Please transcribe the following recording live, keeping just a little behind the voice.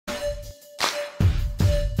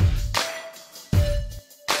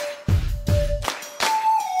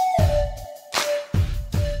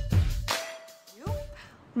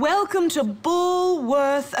Welcome to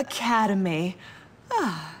Bullworth Academy. All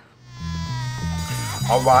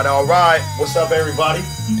right. What's up, everybody?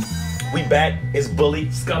 We back. It's Bully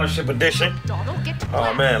Scholarship Edition.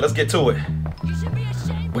 Oh, man, let's get to it.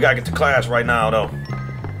 We gotta get to class right now, though.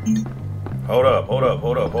 Hold up.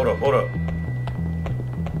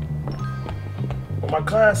 Where my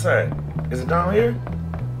class at? Is it down here?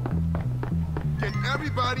 Can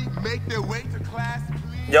everybody make their way to class, please?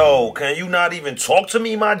 Yo, can you not even talk to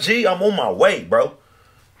me, my G? I'm on my way, bro.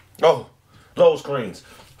 Oh, load screens.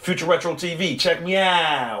 FutureRetroTV, check me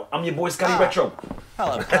out. I'm your boy, scottyretro.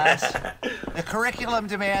 Hello, class. The curriculum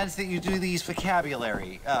demands that you do these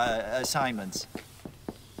vocabulary assignments.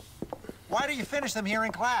 Why do you finish them here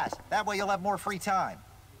in class? That way you'll have more free time.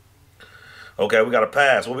 Okay, we got to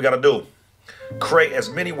pass. What we got to do? Create as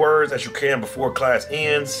many words as you can before class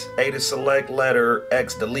ends. A to select letter,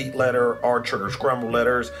 X delete letter, R trigger scramble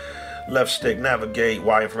letters, left stick navigate,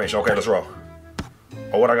 Y information. Okay, let's roll.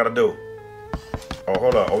 Oh, what I got to do? Oh,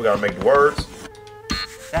 hold up. Oh, we got to make the words.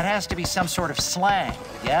 That has to be some sort of slang,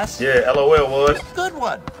 yes? Yeah, LOL was. Good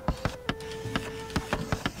one.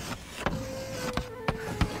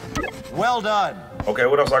 Well done. Okay,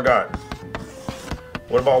 what else I got?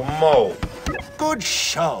 What about Mo? Good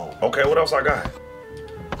show. Okay, what else I got?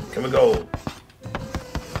 Can we go?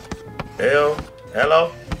 Hello?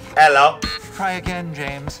 Try again,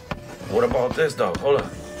 James. What about this, though? Hold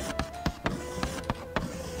up.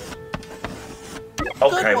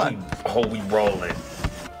 Okay, we rolling.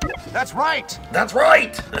 That's right. That's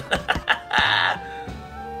right.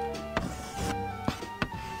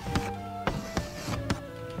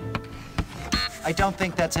 I don't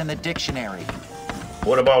think that's in the dictionary.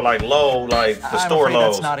 What about like low, like the store I'm afraid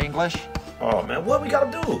lows? That's not English. Oh man, what we gotta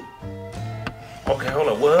do? Okay, hold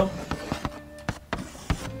up. Well,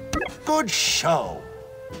 good show.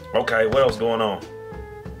 okay, what else going on?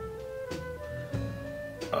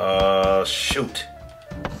 Shoot.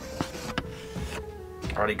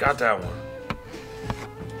 Already got that one.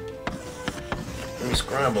 Let me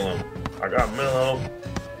scramble them. I got mellow.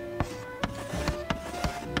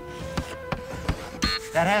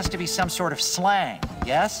 That has to be some sort of slang,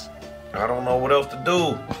 yes? I don't know what else to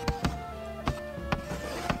do.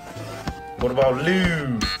 What about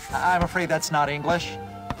Lou? I'm afraid that's not English.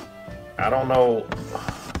 I don't know.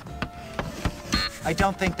 I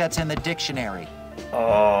don't think that's in the dictionary.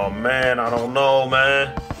 Oh man, I don't know,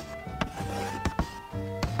 man.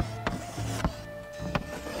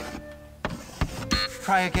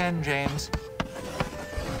 Try again, James.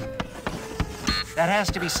 That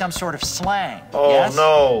has to be some sort of slang. Oh yes?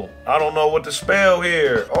 no, I don't know what to spell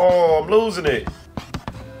here. Oh, I'm losing it.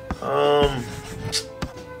 Oh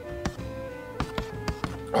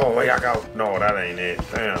wait, no, that ain't it.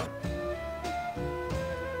 Damn.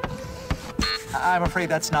 I'm afraid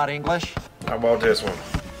that's not English. How about this one?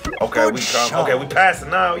 Okay, Good show. we passed it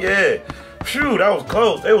now. Yeah. Phew, that was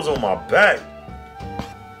close. It was on my back.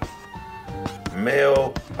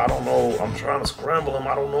 Male, I don't know. I'm trying to scramble them.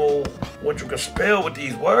 I don't know what you can spell with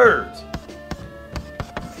these words.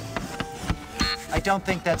 I don't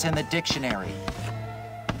think that's in the dictionary.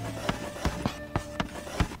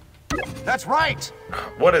 That's right.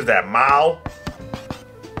 What is that, Mao?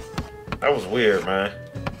 That was weird, man.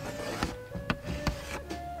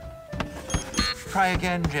 Try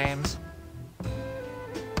again, James.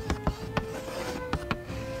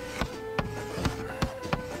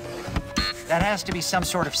 That has to be some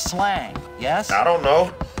sort of slang, yes? I don't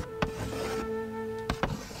know.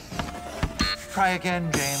 Try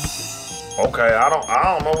again, James. Okay, I don't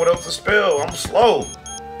know what else to spell. I'm slow.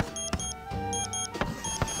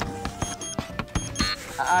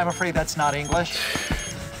 I'm afraid that's not English.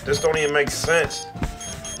 This don't even make sense.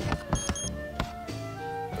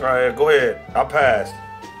 All right, go ahead. I passed.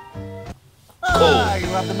 Ah, you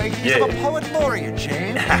have the makings of a poet laureate,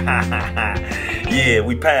 James. Yeah,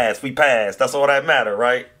 we passed. That's all that matter,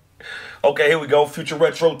 right? Okay, here we go. Future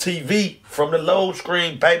Retro TV from the load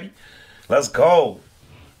screen, baby. Let's go.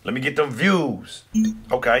 Let me get them views.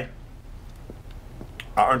 Okay.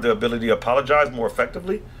 I earned the ability to apologize more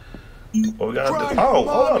effectively. What we gotta do? Oh,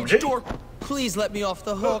 hold up, G. Please let me off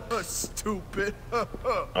the hook. Stupid.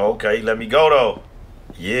 Okay, let me go though.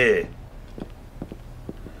 Yeah.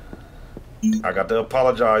 I got the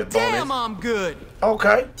apologize bonus. Damn, I'm good.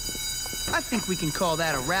 Okay. I think we can call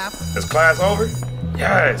that a wrap. Is class over?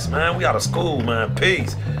 Yes, man. We out of school, man.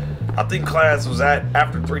 Peace. I think class was at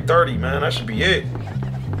after 3:30, man. That should be it.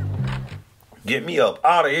 Get me up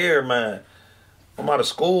out of here, man. I'm out of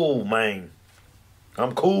school, man.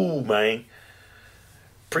 I'm cool, man.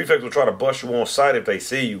 Prefects will try to bust you on sight if they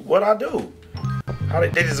see you. What'd I do? How they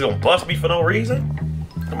just gonna bust me for no reason?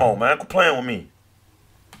 Come on, man. Quit playing with me.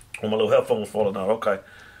 Oh, my little headphones falling out. Okay.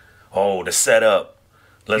 Oh, the setup.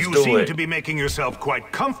 Let's do it. You seem to be making yourself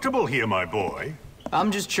quite comfortable here, my boy. I'm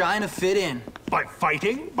just trying to fit in. By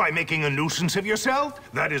fighting? By making a nuisance of yourself?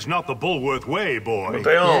 That is not the Bullworth way, boy. What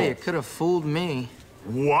they on? Yeah, you could have fooled me.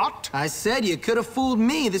 What? I said you could have fooled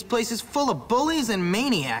me. This place is full of bullies and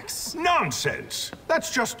maniacs. Nonsense.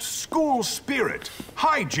 That's just school spirit.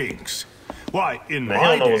 Hijinks. Why, in Man,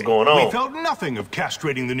 my he don't know what's day, going on. we felt nothing of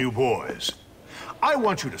castrating the new boys. I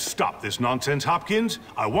want you to stop this nonsense, Hopkins.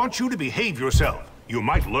 I want you to behave yourself. You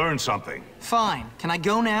might learn something. Fine. Can I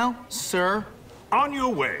go now, sir? On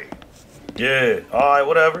your way. Yeah. All right,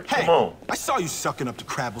 whatever. Hey, Come on. I saw you sucking up to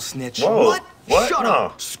Crabble Snitch. Whoa. What? What? Shut No.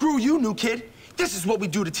 up. Screw you, new kid. This is what we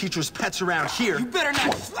do to teachers' pets around here. You better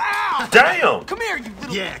not. Ow! Damn. Come here, you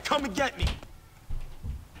little. Yeah, come and get me.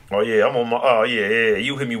 Oh, yeah. I'm on my... Oh, yeah.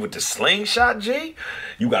 You hit me with the slingshot, G?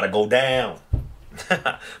 You got to go down.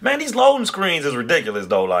 Man, these loading screens is ridiculous,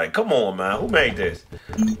 though. Like, come on, man. Who made this?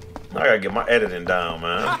 I got to get my editing down,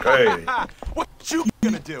 man. That's crazy. What you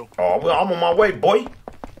gonna do? Oh, well, I'm on my way, boy.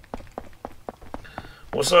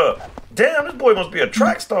 What's up? Damn, this boy must be a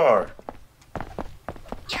track star.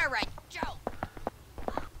 You're a joke.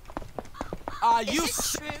 You.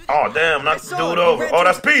 Oh, damn, knocked the dude over. Oh,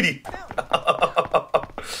 that's Petey.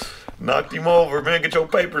 Knocked him over, man. Get your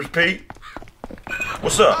papers, Pete.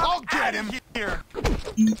 What's up? I'll get him here.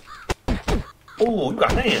 Ooh, you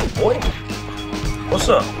got hands, boy. What's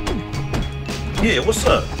up? Yeah, what's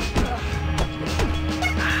up?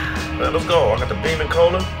 Man, let's go. I got the beam and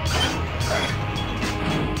cola.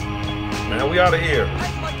 Man, we out of here.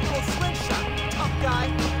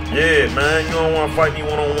 Yeah, man, you don't want to fight me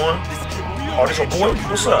one-on-one? Oh, this your boy?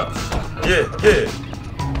 What's up? Yeah.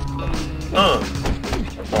 Oh,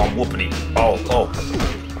 I'm whooping him. Oh.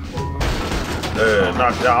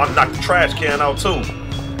 I'll knock the trash can out, too.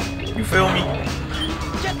 You feel me?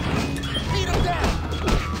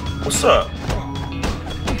 What's up?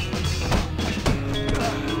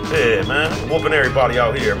 Yeah, man. Whooping everybody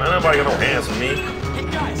out here, man. Nobody got no hands for me.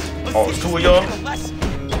 Oh, it's two of y'all?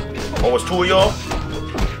 Oh, it's two of y'all?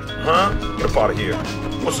 Huh? Get up out of here.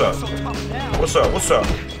 What's up?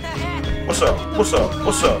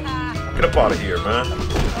 Get up out of here, man.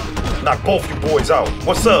 Knock both you boys out.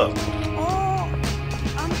 What's up? Oh,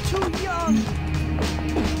 I'm too young.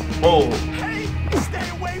 Oh. Hey, stay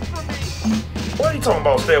away from me. What are you talking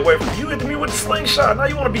about? Stay away from me. You hit me with the slingshot. Now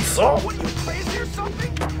you want to be soft? What, are you crazy or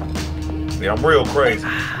something? Yeah, I'm real crazy.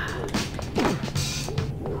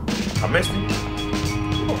 I missed him.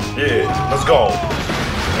 Yeah, let's go.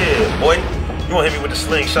 Yeah, boy. You want to hit me with the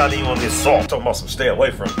slingshot, then you want to get soft. Talking about some stay away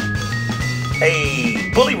from me. Hey,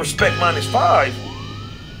 bully respect -5.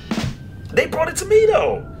 They brought it to me,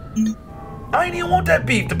 though. I ain't even want that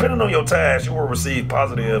beef. Depending on your task, you will receive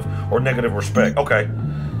positive or negative respect. Okay.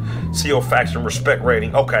 See your faction respect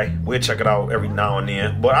rating. Okay, we'll check it out every now and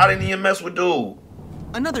then. But I didn't even mess with dude.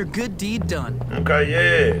 Another good deed done. Okay,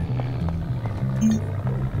 yeah.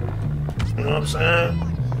 You know what I'm saying?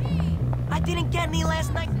 I didn't get any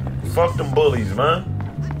last night. Fuck them bullies, man.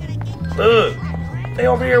 Look, they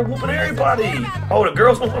over here whooping everybody. Oh, the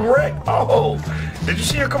girls want to wreck. Oh, did you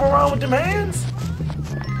see her come around with them hands?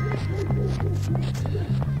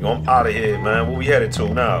 Yo, I'm out of here, man. Where we headed to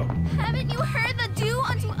now? Haven't you heard the do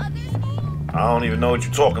unto others? I don't even know what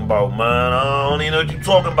you're talking about, man. I don't even know what you're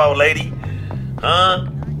talking about, lady. Huh?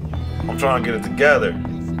 I'm trying to get it together.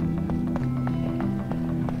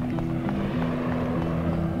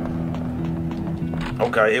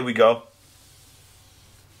 Okay, here we go.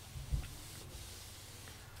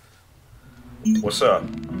 What's up?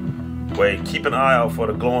 Wait, keep an eye out for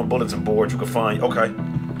the glowing bulletin board you can find. Okay.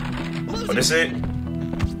 Oh, this it?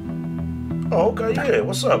 Oh, okay, yeah.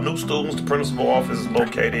 What's up? New students, the principal office is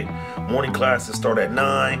located. Morning classes start at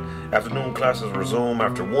 9. Afternoon classes resume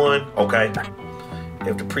after 1. Okay.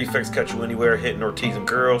 If the prefects catch you anywhere hitting or teasing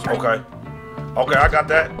girls. Okay. Okay, I got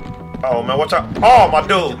that. Oh, man, watch out. Oh, my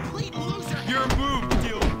dude. Your move,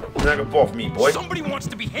 dude. Nigga, off me, boy. Somebody wants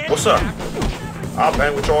to be handicapped. What's up? I'll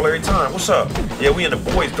bang with y'all every time. What's up? Yeah, we in the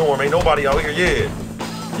boys' dorm. Ain't nobody out here. Yeah.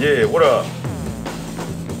 Yeah, what up?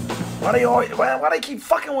 Why they keep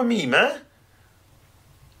fucking with me, man?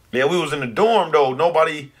 Yeah, we was in the dorm, though.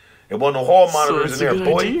 Nobody... There wasn't no hall monitors in there,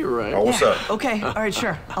 boy. Idea, right? Oh, what's up? Okay, all right,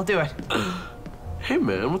 sure. I'll do it. Hey,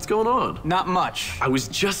 man, what's going on? Not much. I was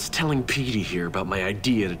just telling Petey here about my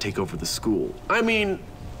idea to take over the school. I mean,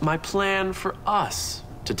 my plan for us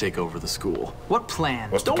to take over the school. What plan?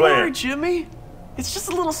 What's the Don't plan? worry, Jimmy. It's just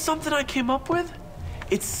a little something I came up with.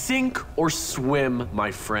 It's sink or swim,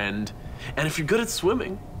 my friend. And if you're good at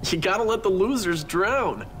swimming, you gotta let the losers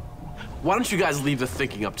drown. Why don't you guys leave the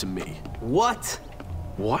thinking up to me? What?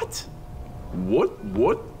 What?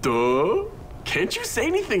 What the? Can't you say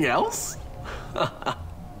anything else?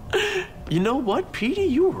 You know what, Petey?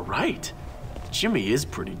 You were right. Jimmy is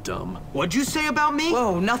pretty dumb. What'd you say about me?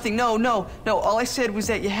 Whoa, nothing. No. All I said was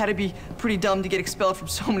that you had to be pretty dumb to get expelled from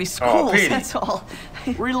so many schools. Petey. That's all.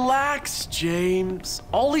 Relax, James.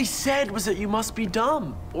 All he said was that you must be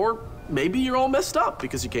dumb. Or maybe you're all messed up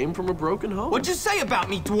because you came from a broken home. What'd you say about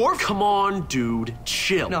me, dwarf? Come on, dude.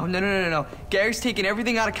 Chill. No. Gary's taking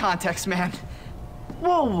everything out of context, man.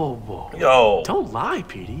 Whoa. Yo. Don't lie,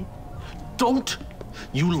 Petey. Don't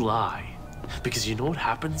you lie. Because you know what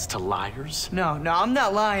happens to liars? No, I'm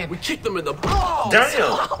not lying. We kick them in the balls!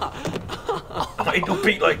 Damn! Why you do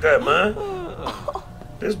Pete like that, man?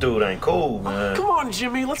 This dude ain't cool, man. Come on,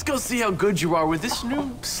 Jimmy. Let's go see how good you are with this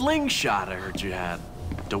new slingshot I heard you had.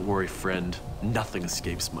 Don't worry, friend. Nothing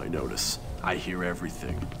escapes my notice. I hear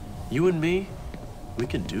everything. You and me, we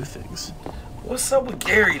can do things. What's up with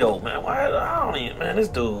Gary, though, man? I don't even, man, this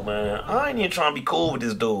dude, man. I ain't even trying to be cool with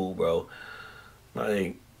this dude, bro.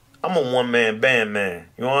 Like, I'm a one-man band, man.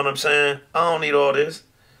 You know what I'm saying? I don't need all this.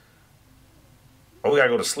 Oh, we gotta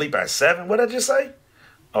go to sleep at 7? What did I just say?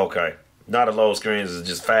 Okay. Not a load screens, is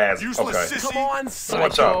just fast. Useless Okay. sissy. Come on,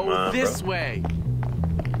 Watch out, psycho. man, This bro. way.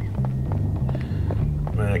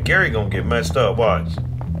 Man, Gary gonna get messed up, watch.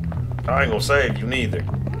 I ain't gonna save you neither.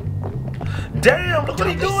 Damn, look what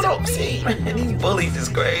he doing up. See, man, these bullies is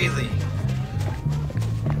crazy.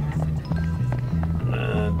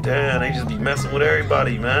 Man, damn, they just be messing with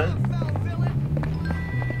everybody, man.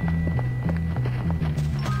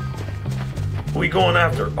 Who we going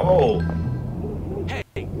after? Oh,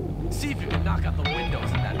 Hey, see if you can knock out the windows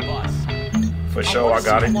of that bus. for sure, I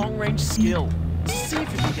got it. Long-range skill. See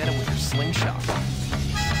if you can get it with your slingshot.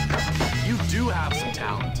 You do have some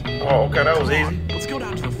talent. Oh, okay, that was Come on, easy. let's go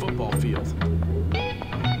down to the football field.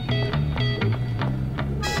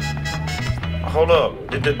 Hold up,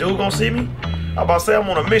 did the dude gonna see me? I about to say I'm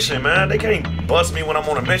on a mission, man. They can't bust me when I'm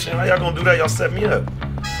on a mission. How y'all gonna do that? Y'all set me up.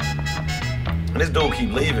 And this dude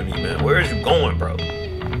keep leaving me, man. Where is you going, bro?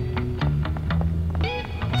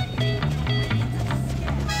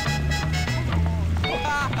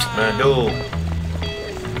 Man, dude.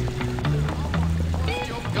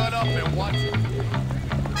 Got up and what?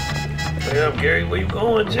 Hey up, Gary. Where you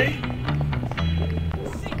going, G?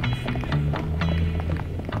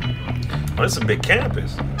 Oh, this is a big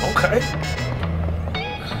campus. Okay.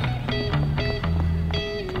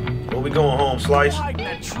 Where we going home, Slice? Hide in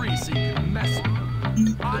that tree so you can mess with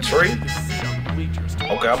them. The tree?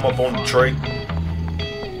 Okay, I'm up on the tree.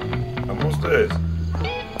 What's this?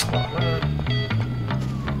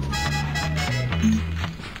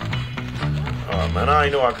 Oh, man, I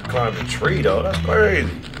didn't know I could climb the tree, though. That's crazy.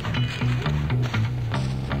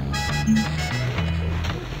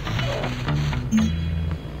 You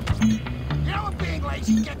know what being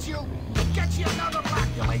lazy gets you? Gets you another black,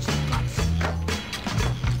 you lazy guts.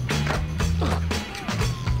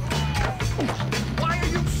 Why are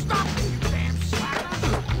you stopping, you damn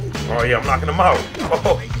slackers? Oh, yeah, I'm knocking him out.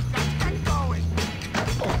 Oh, Lazy guts, get going.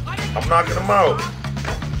 I'm knocking him out.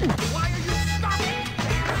 Why are you stopping, you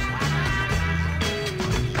damn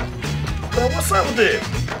slackers? Man, what's up with this?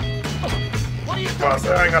 What are you Well, I doing?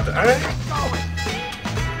 said I ain't got the aim. Get going.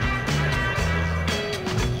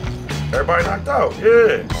 Everybody knocked out,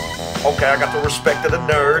 yeah. Okay, I got the respect of the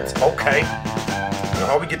nerds. Okay. Now,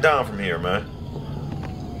 how we get down from here, man?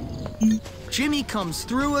 Jimmy comes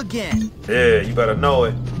through again. Yeah, you better know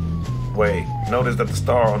it. Wait, notice that the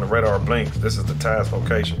star on the radar blinks. This is the task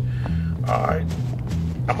location. Alright.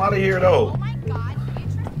 I'm out of here, though. Oh my god,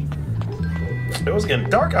 It was getting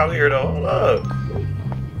dark out here, though. Hold up.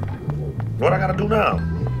 What I gotta do now?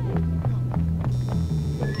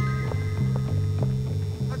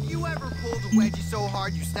 Have you ever pulled a wedgie so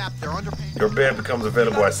hard you snapped their underpants? Your bed becomes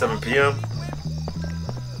available at 7 p.m.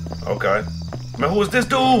 Okay. Man, who is this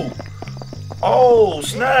dude? Oh,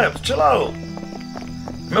 snaps. Chill out.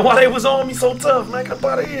 Man, why they was on me so tough, man? Get up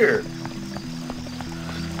out of here.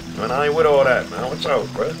 Man, I ain't with all that, man. Watch out,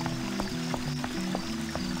 bruh.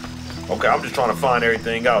 Okay, I'm just trying to find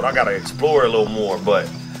everything out. I gotta explore a little more, but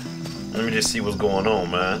let me just see what's going on,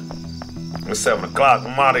 man. It's 7 o'clock.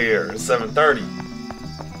 I'm out of here. It's 7:30.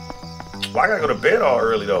 Well, I gotta go to bed all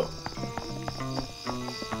early, though.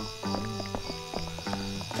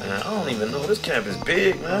 Man, I don't even know. This camp is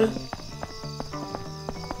big, man.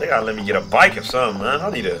 They gotta let me get a bike or something, man. I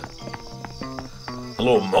need a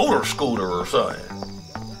little motor scooter or something.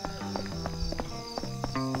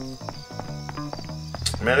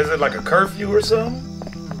 Man, is it like a curfew or something?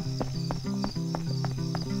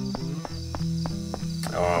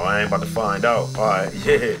 Oh, about to find out. All right,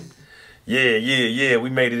 yeah. Yeah. We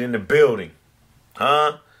made it in the building.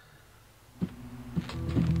 Huh?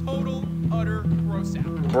 Total, utter gross out.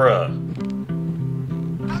 Bruh.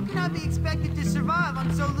 How can I be expected to survive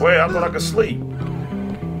on so little Wait, I thought I could sleep. I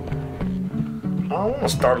don't want to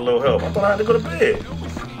start a little help. I thought I had to go to bed.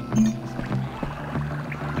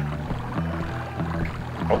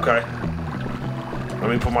 Okay. Let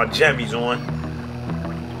me put my jammies on.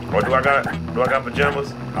 Or do I got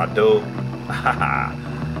pajamas? I do.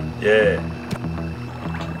 Yeah.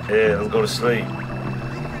 Yeah, let's go to sleep.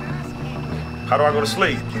 How do I go to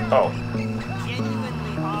sleep? Oh.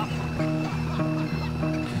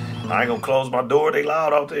 I ain't gonna close my door. They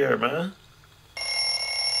loud out there, man.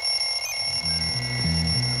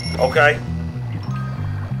 Okay.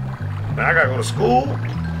 Now I gotta go to school?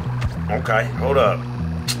 Okay, hold up.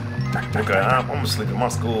 Okay, I'm gonna sleep in my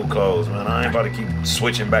school clothes, man. I ain't about to keep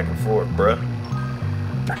switching back and forth, bruh.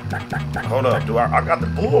 Hold up, I got the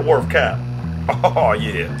Bullworth cap. Oh,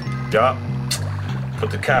 yeah. Yup.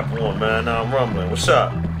 Put the cap on, man. Now I'm rumbling. What's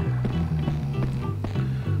up?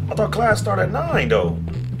 I thought class started at 9, though.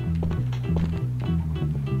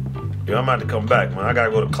 Yeah, I'm about to come back, man. I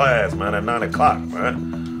gotta go to class, man, at 9 o'clock,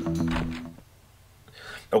 man.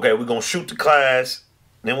 Okay, we're gonna shoot the class.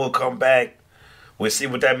 Then we'll come back. We'll see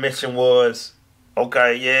what that mission was.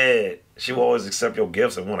 Okay, yeah. She will always accept your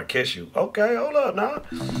gifts and want to kiss you. Okay, hold up now.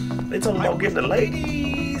 They talking about getting the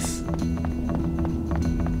ladies.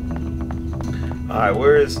 All right,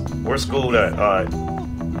 where's school at? All right.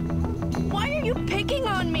 Why are you picking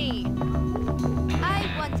on me? I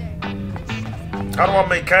wonder. How do I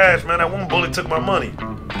make cash, man? That one bully took my money.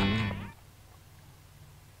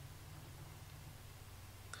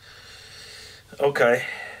 Okay.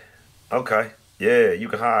 Okay. Yeah, you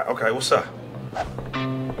can hide. Okay, what's up?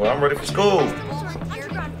 Well, I'm ready for school.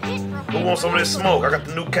 Who wants some of this smoke? I got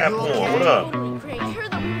the new cap on. What up? We heard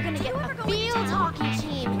that we were gonna get a field hockey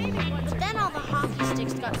team, but then all the hockey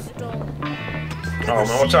sticks got stolen. Oh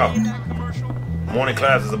man, watch out! Morning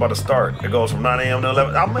class is about to start. It goes from 9 a.m. to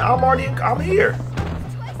 11. I'm here.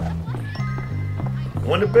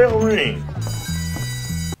 When the bell ring.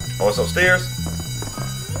 Oh, it's upstairs.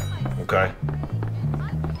 Okay.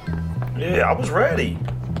 Yeah, I was ready.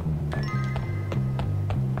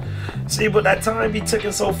 See, but that time be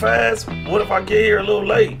ticking so fast. What if I get here a little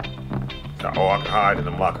late? Oh, I can hide in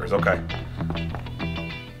the lockers. Okay.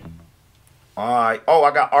 All right. Oh,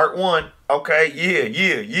 I got Art 1. Okay.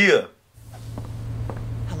 Yeah.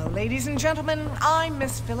 Hello, ladies and gentlemen. I'm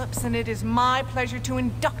Miss Phillips, and it is my pleasure to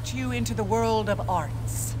induct you into the world of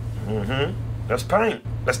arts. Mm-hmm. Let's paint.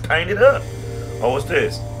 Let's paint it up. Oh, what's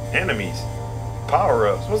this? Enemies.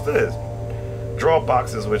 Power-ups. What's this? Draw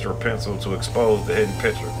boxes with your pencil to expose the hidden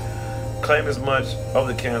picture. Claim as much of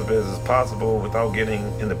the canvas as possible without getting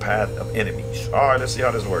in the path of enemies. All right, let's see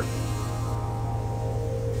how this works.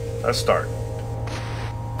 Let's start.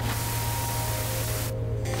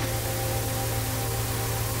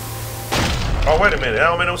 Oh, wait a minute. That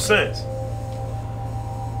don't make no sense.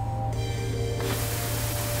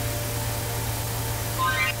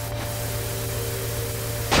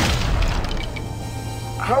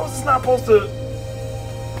 How is this not supposed to...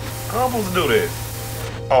 How am I supposed to do this?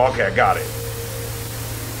 Oh, okay, I got it.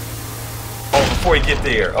 Oh, before you get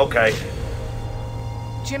there, okay.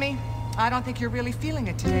 Jimmy, I don't think you're really feeling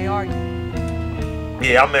it today, are you?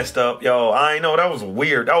 Yeah, I messed up. Yo, I ain't know. That was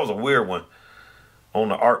weird. That was a weird one. On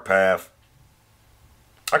the art path.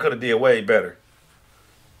 I could have did way better.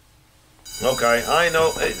 Okay, I ain't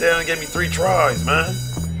know. They only gave me 3 tries, man.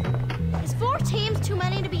 Is 4 teams too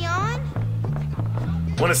many to be on?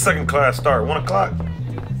 When does second class start? 1 o'clock?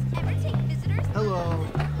 Ever take visitors? Hello.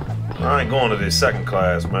 I ain't going to this second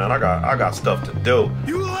class, man. I got stuff to do.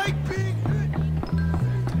 You like being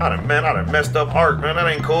I done messed up art, man. That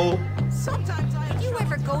ain't cool. Sometimes do you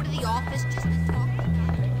ever go to the office just to talk?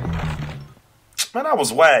 Man, that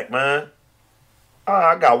was whack, man.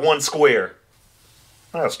 I got 1 square.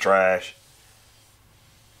 That's trash.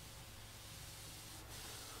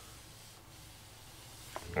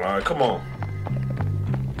 All right, come on.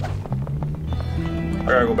 I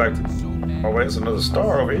gotta go back to... Oh, wait, it's another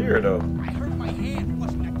star over here, though.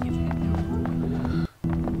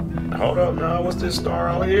 Hold up now. What's this star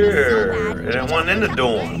out here? It ain't one in the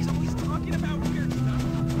dorm.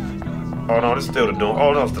 Oh, no, this is still the dorm.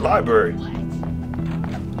 Oh, no, it's the library.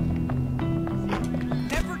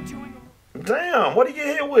 Damn, what did you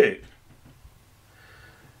get hit with?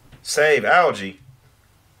 Save algae.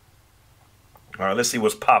 All right, let's see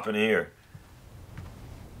what's popping here.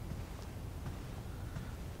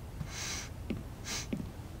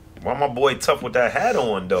 Why my boy tough with that hat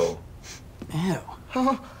on, though? Ew.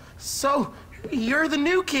 Oh, So, you're the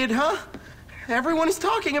new kid, huh? Everyone is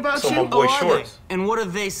talking about So you. my boy Oh, are Shorts. they? And what are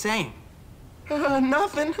they saying?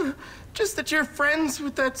 Nothing. Just that you're friends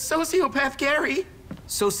with that sociopath Gary.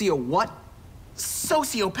 Socio what?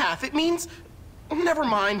 Sociopath. It means... Never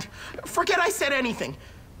mind. Forget I said anything.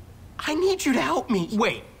 I need you to help me.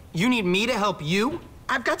 Wait, you need me to help you?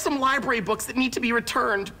 I've got some library books that need to be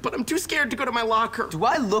returned, but I'm too scared to go to my locker. Do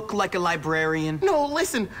I look like a librarian? No,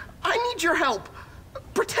 listen. I need your help.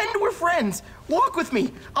 Pretend we're friends. Walk with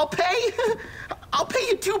me. I'll pay. I'll pay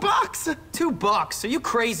you $2. $2? Are you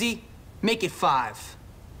crazy? Make it 5.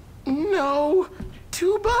 No.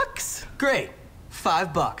 $2? Great.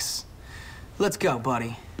 $5. Let's go,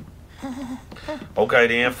 buddy. Okay,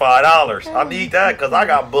 then $5. I need that because I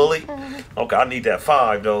got bullied. Okay, I need that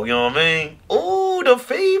 5 though. You know what I mean? Ooh, the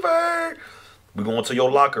fever. We going to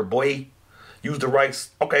your locker, boy. Use the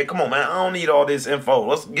rights. Okay, come on, man. I don't need all this info.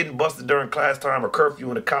 Let's get busted during class time or curfew,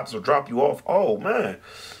 and the cops will drop you off. Oh man,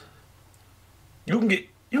 you can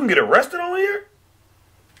get arrested on here.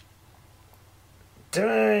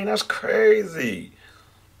 Dang, that's crazy.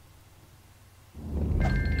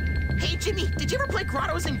 Hey, Jimmy, did you ever play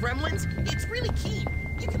Grottos and Gremlins? It's really keen.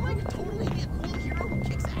 You can, like, totally be a cool hero who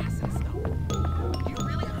kicks ass and stuff. You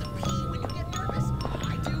really have to pee when you get nervous.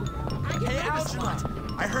 I do. I get nervous a lot.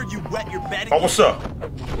 I heard you wet your bed. Oh, what's up?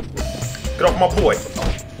 Get off my boy.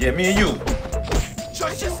 Yeah, me and you.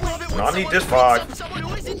 I just love it when No, I need this 5. someone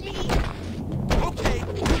who isn't me. Okay,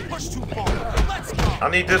 you pushed too far. Let's go. I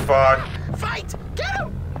need this 5. Fight! Get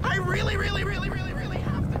him! I really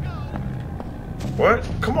have to go. What?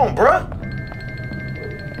 Come on, bruh.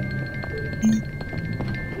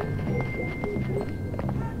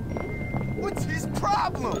 What's his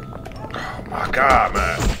problem? Oh my God,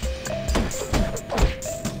 man.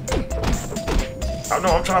 I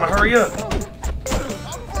know, I'm trying to hurry up.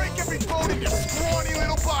 I'll break every bone in your scrawny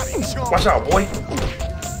little body, chump. Watch out, boy.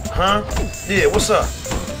 Huh? Yeah, what's up?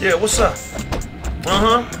 Yeah, what's up?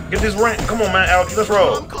 Get this rant. Come on, man, Algie, let's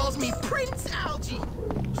roll. Mom calls me Prince Algie.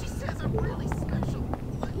 She says I'm really special.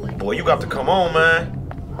 Boy, you got to come on, man.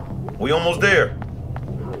 We almost there.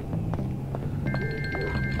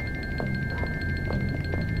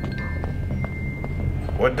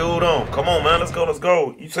 What dude on? Come on, man. Let's go. Let's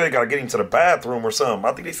go. You said you gotta get him to the bathroom or something.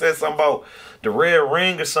 I think they said something about the red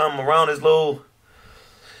ring or something around his little...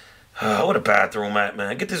 Where the bathroom at,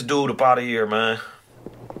 man? Get this dude up out of here, man.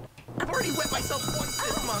 I've already wet myself once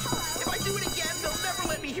this month. If I do it again, they'll never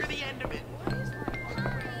let me hear the end of it.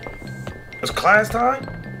 It's class time?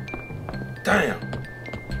 Damn.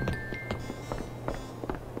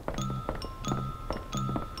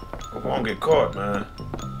 Hope I won't get caught, man.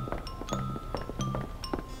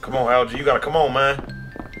 Come on, Algie. You gotta come on, man.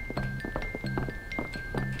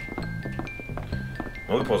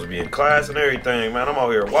 Well, we supposed to be in class and everything, man. I'm out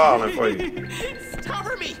here wilding for you.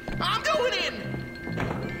 Cover me! I'm going in!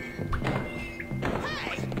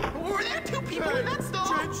 Hey! Were there 2 people in that stall?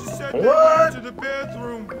 What? To the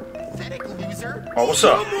bathroom. Pathetic loser. Oh, what's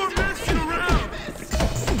up? No more messing around.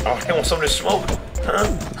 Oh, they want some of this smoke.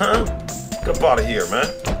 Huh? Get up out of here, man.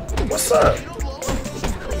 What's up?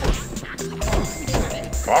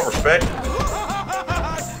 Oh, I respect.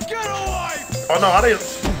 Get away! Oh, no, I didn't.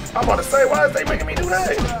 I'm about to say, why is they making me do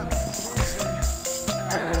that?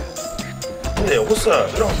 Yeah, what's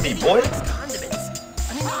up? Get off me, boy.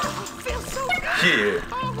 Yeah.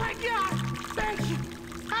 Oh my God! Thank you.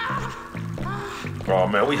 Oh,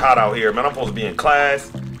 man, we hot out here, man. I'm supposed to be in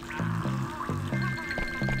class.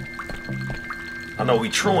 I know we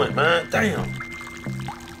truant, man. Damn.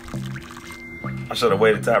 I should have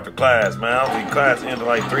waited till after class, man. I was in class ended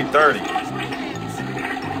like 3:30.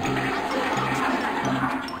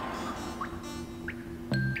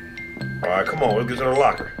 All right, come on. Let's get to the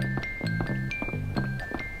locker.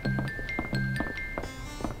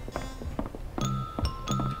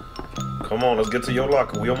 Come on, let's get to your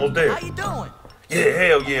locker. We almost there. How you doing? Yeah,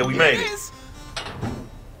 hell yeah, we made it.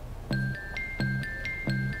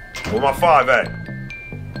 Where my 5 at?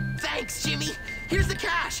 Thanks, Jimmy. Here's the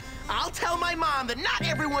cash. I'll tell my mom that not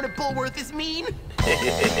everyone at Bullworth is mean. Yeah.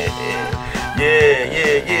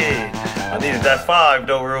 I needed that 5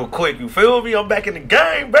 though real quick. You feel me? I'm back in the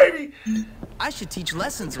game, baby. I should teach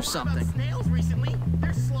lessons or something. Snails recently.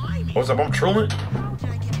 They're slimy. What's up? I'm truant.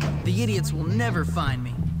 The idiots will never find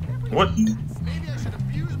me. What? Maybe I should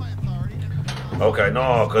abuse my authority. Okay,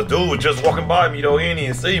 no, cause dude was just walking by me though. He didn't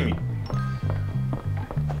even see me.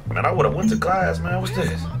 Man, I would have went to class, man. What's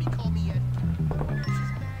this? Mommy called me Ed.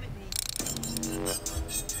 She's mad at me.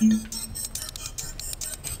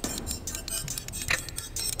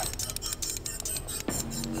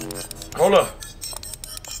 Hold up.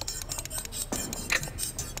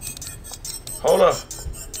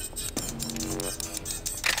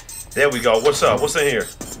 we go. What's up? What's in here?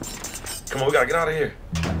 Come on, we gotta get out of here.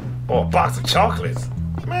 Oh, a box of chocolates.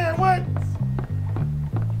 Man, what?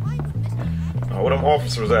 Oh, where them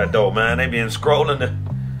officers at, though, man? They been scrolling the...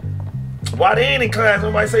 Why they ain't in class?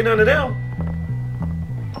 Nobody say nothing to them.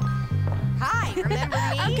 Hi, remember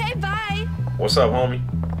me? Okay, bye. What's up, homie?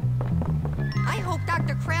 I hope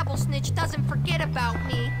Dr. Crabblesnitch doesn't forget about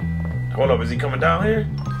me. Hold up, is he coming down here?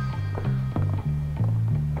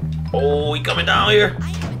 Oh, he coming down here?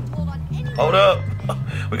 Hold up.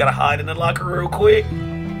 We gotta hide in the locker real quick.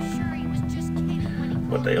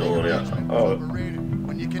 What they on there? Oh.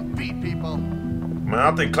 When you can beat people. Man,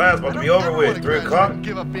 I think class about to be over with. 3 o'clock.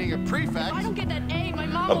 Give up being a prefect. I don't get that A, my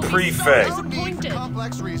mom A will be prefect. so disappointed.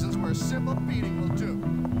 Complex reasons where a simple beating will do.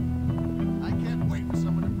 I can't wait for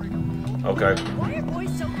someone to break a rule. Okay. Why are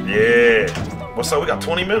boys so Yeah. What's up? We got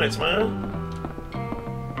 20 minutes, man.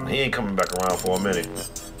 He ain't coming back around for a minute.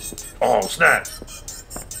 Oh, snap.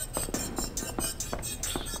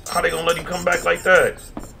 How they gonna let him come back like that?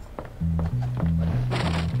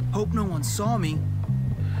 Hope no one saw me.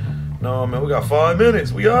 No, man, we got 5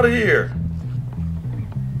 minutes. We out of here.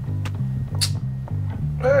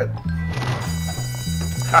 What?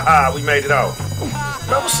 Haha, we made it out.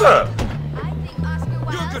 Man, what's up?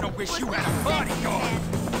 You're gonna wish you had a bodyguard.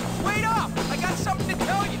 Wait up! I got something to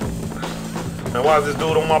tell you. Man, why is this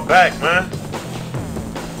dude on my back, man?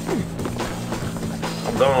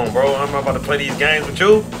 I'm done, bro. I'm not about to play these games with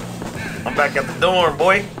you. I'm back at the dorm,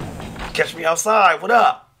 boy. Catch me outside. What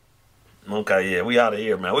up? Okay, yeah, we out of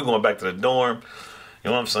here, man. We're going back to the dorm. You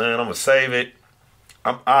know what I'm saying? I'm going to save it.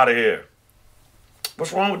 I'm out of here.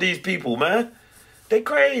 What's wrong with these people, man? They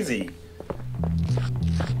crazy.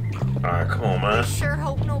 All right, come on, man. I sure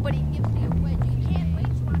hope nobody gives me a wedgie. Can't wait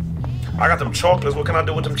to watch the game. I got them chocolates. What can I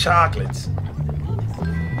do with them chocolates?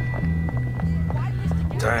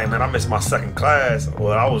 Dang, man, I missed my second class.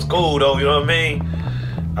 Well, I was cool, though, you know what I mean?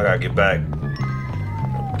 I got to get back.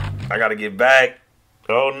 I got to get back.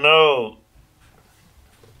 Oh, no.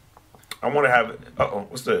 I want to have it. Uh-oh,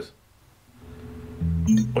 what's this?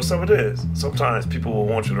 What's up with this? Sometimes people will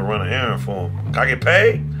want you to run an errand for them. Can I get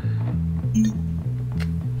paid?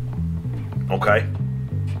 Okay.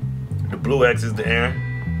 The blue X is the errand.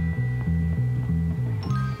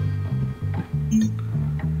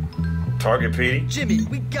 Target PD. Jimmy,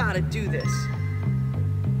 we gotta do this.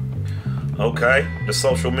 Okay. The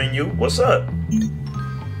social menu. What's up?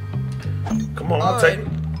 Come on, I'll take it.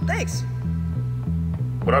 Thanks.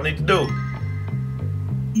 What I need to do?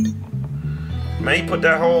 Man, he put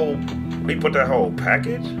that whole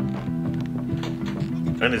package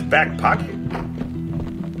in his back pocket.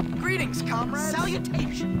 Greetings, comrades.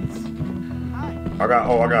 Salutations. I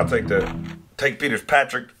gotta take Peter's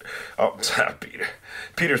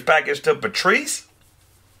package to Patrice.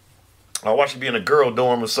 I watch you be in a girl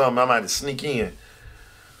dorm or something. I might have to sneak in.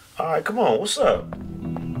 All right, come on. What's up?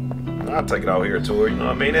 I'll take it out here to her. You know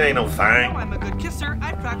what I mean? It ain't no thing. I'm a good kisser.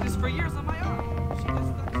 I practiced for years on my own.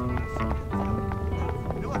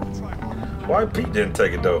 Why Pete didn't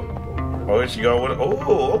take it though? Oh, here she go with it.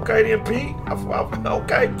 Oh, okay then, Pete.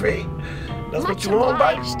 Okay, Pete. That's what you want,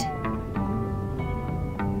 baby.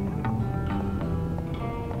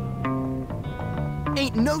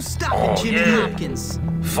 Ain't no stopping Jimmy Hopkins.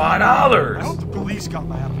 $5. I hope the police got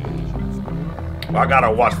my application. I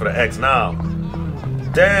gotta watch for the X now.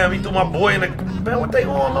 Damn, he threw my boy in the... Man, what they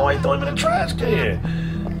on? No, he threw him in the trash can.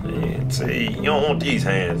 Yeah, see, you don't want these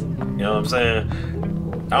hands. You know what I'm saying?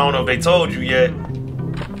 I don't know if they told you yet.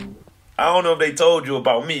 I don't know if they told you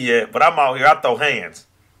about me yet, but I'm out here. I throw hands.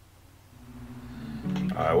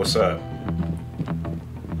 All right, what's up?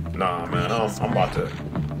 Nah, man, I'm about to...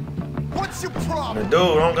 What's your problem? Man, dude,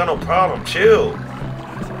 I don't got no problem. Chill.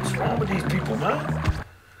 What's wrong with these people, man?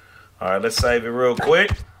 All right, let's save it real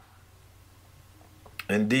quick.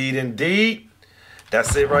 Indeed, indeed.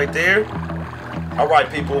 That's it right there. All right,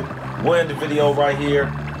 people. We're in the video right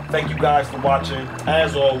here. Thank you guys for watching.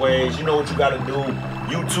 As always, you know what you got to do.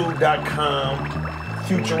 YouTube.com,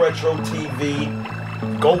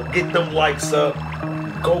 FutureRetroTV. Go get them likes up.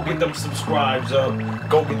 Go get them subscribes up.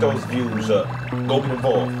 Go get those views up. Go get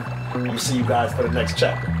involved. I'm going to see you guys for the next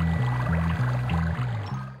chapter.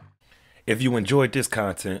 If you enjoyed this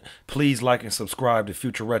content, please like and subscribe to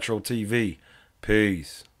FutureRetroTV.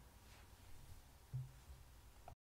 Peace.